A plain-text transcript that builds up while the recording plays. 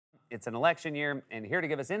It's an election year, and here to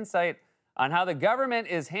give us insight on how the government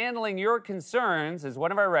is handling your concerns is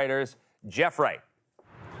one of our writers, Jeff Wright.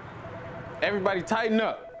 Everybody tighten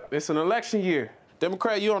up. It's an election year.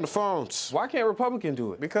 Democrat, you on the phones. Why can't Republican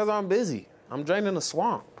do it? Because I'm busy. I'm draining the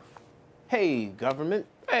swamp. Hey, government.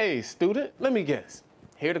 Hey, student. Let me guess.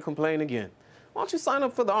 Here to complain again. Why don't you sign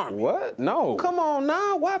up for the Army? What? No. Come on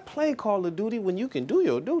now. Why play Call of Duty when you can do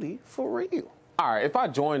your duty for real? All right, if I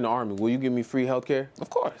join the Army, will you give me free health care? Of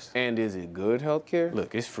course. And is it good health care?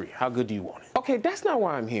 Look, it's free. How good do you want it? Okay, that's not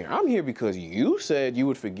why I'm here. I'm here because you said you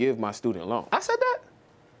would forgive my student loan. I said that?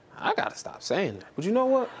 I gotta stop saying that. But you know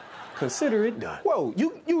what? Consider it done. Whoa,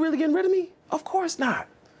 you really getting rid of me? Of course not.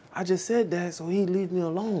 I just said that so he'd leave me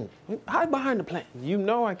alone. Hide behind the plant. You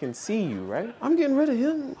know I can see you, right? I'm getting rid of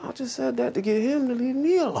him. I just said that to get him to leave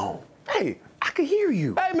me alone. Hey, I can hear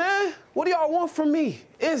you. Hey, man, what do y'all want from me?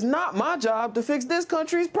 It's not my job to fix this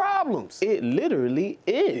country's problems. It literally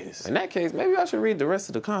is. In that case, maybe I should read the rest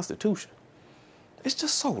of the Constitution. It's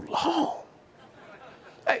just so long.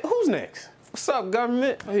 Hey, who's next? What's up,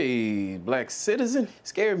 government? Hey, black citizen.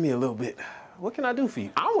 Scared me a little bit. What can I do for you?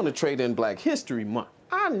 I want to trade in Black History Month.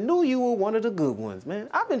 I knew you were one of the good ones, man.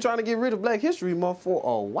 I've been trying to get rid of Black History Month for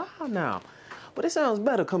a while now, but it sounds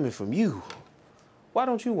better coming from you. Why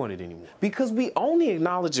don't you want it anymore? Because we only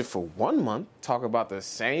acknowledge it for 1 month, talk about the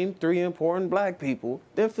same 3 important black people,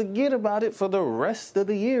 then forget about it for the rest of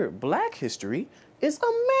the year. Black history is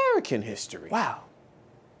American history. Wow.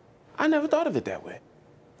 I never thought of it that way.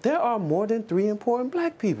 There are more than 3 important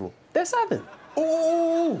black people. There's 7.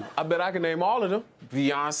 Ooh, I bet I can name all of them.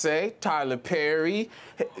 Beyonce, Tyler Perry.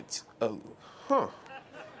 It's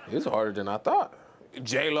harder than I thought.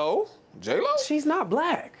 J-Lo? J-Lo? She's not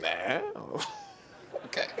black. Nah.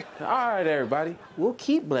 Okay. All right, everybody. We'll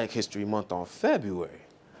keep Black History Month on February,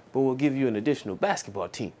 but we'll give you an additional basketball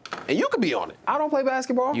team. And you can be on it. I don't play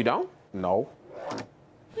basketball. You don't? No.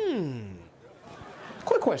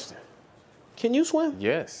 Quick question. Can you swim?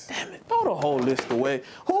 Yes. Damn it, throw the whole list away.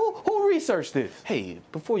 Who researched this? Hey,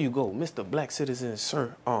 before you go, Mr. Black Citizen,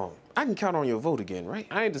 sir, I can count on your vote again, right?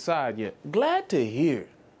 I ain't decided yet. Glad to hear,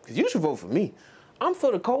 because you should vote for me. I'm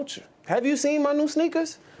for the culture. Have you seen my new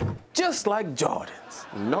sneakers? Just like Jordans.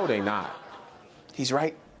 No, they not. He's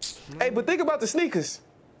right. Hey, but think about the sneakers.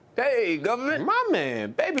 Hey, government. My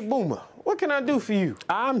man, baby boomer, what can I do for you?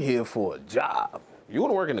 I'm here for a job. You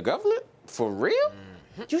want to work in the government? For real?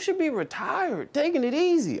 You should be retired, taking it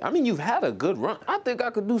easy. I mean, you've had a good run. I think I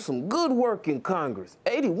could do some good work in Congress.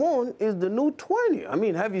 81 is the new 20. I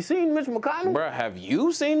mean, have you seen Mitch McConnell? Bruh, have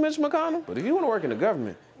you seen Mitch McConnell? But if you want to work in the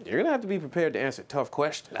government, you're going to have to be prepared to answer tough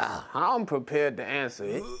questions. I'm prepared to answer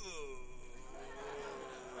it.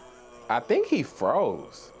 I think he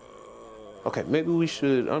froze. Okay, maybe we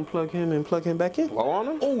should unplug him and plug him back in. Blow on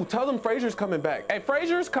him? Oh, tell them Frazier's coming back. Hey,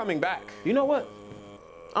 Frazier's coming back. You know what?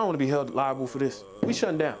 I don't want to be held liable for this. We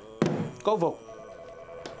shutting down. Go vote.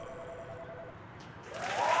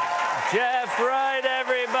 Jeff Wright,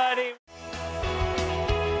 everybody.